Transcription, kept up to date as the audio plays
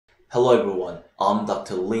Hello everyone, I'm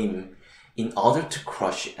Dr. Lim. In order to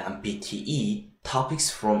crush NPTE, topics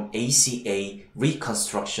from ACL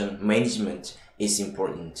reconstruction management is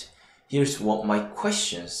important. Here's what my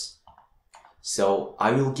questions. So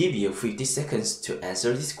I will give you 50 seconds to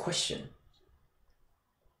answer this question.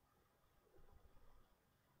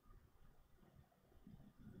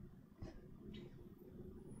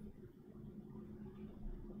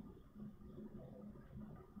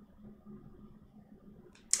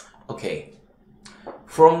 Okay.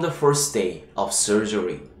 From the first day of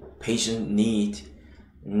surgery, patient need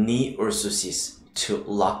knee orthosis to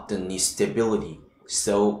lock the knee stability.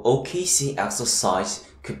 So OKC exercise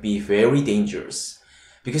could be very dangerous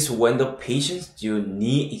because when the patients do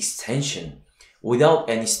knee extension without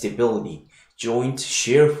any stability, joint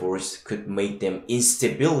shear force could make them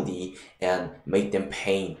instability and make them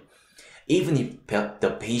pain. Even if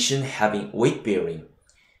the patient having weight bearing,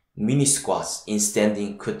 mini squats in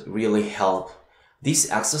standing could really help.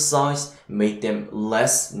 This exercise make them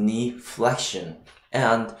less knee flexion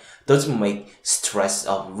and doesn't make stress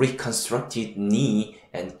of reconstructed knee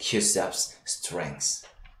and quadriceps strength.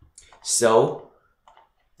 So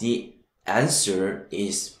the answer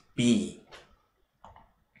is B.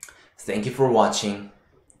 Thank you for watching.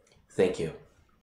 Thank you.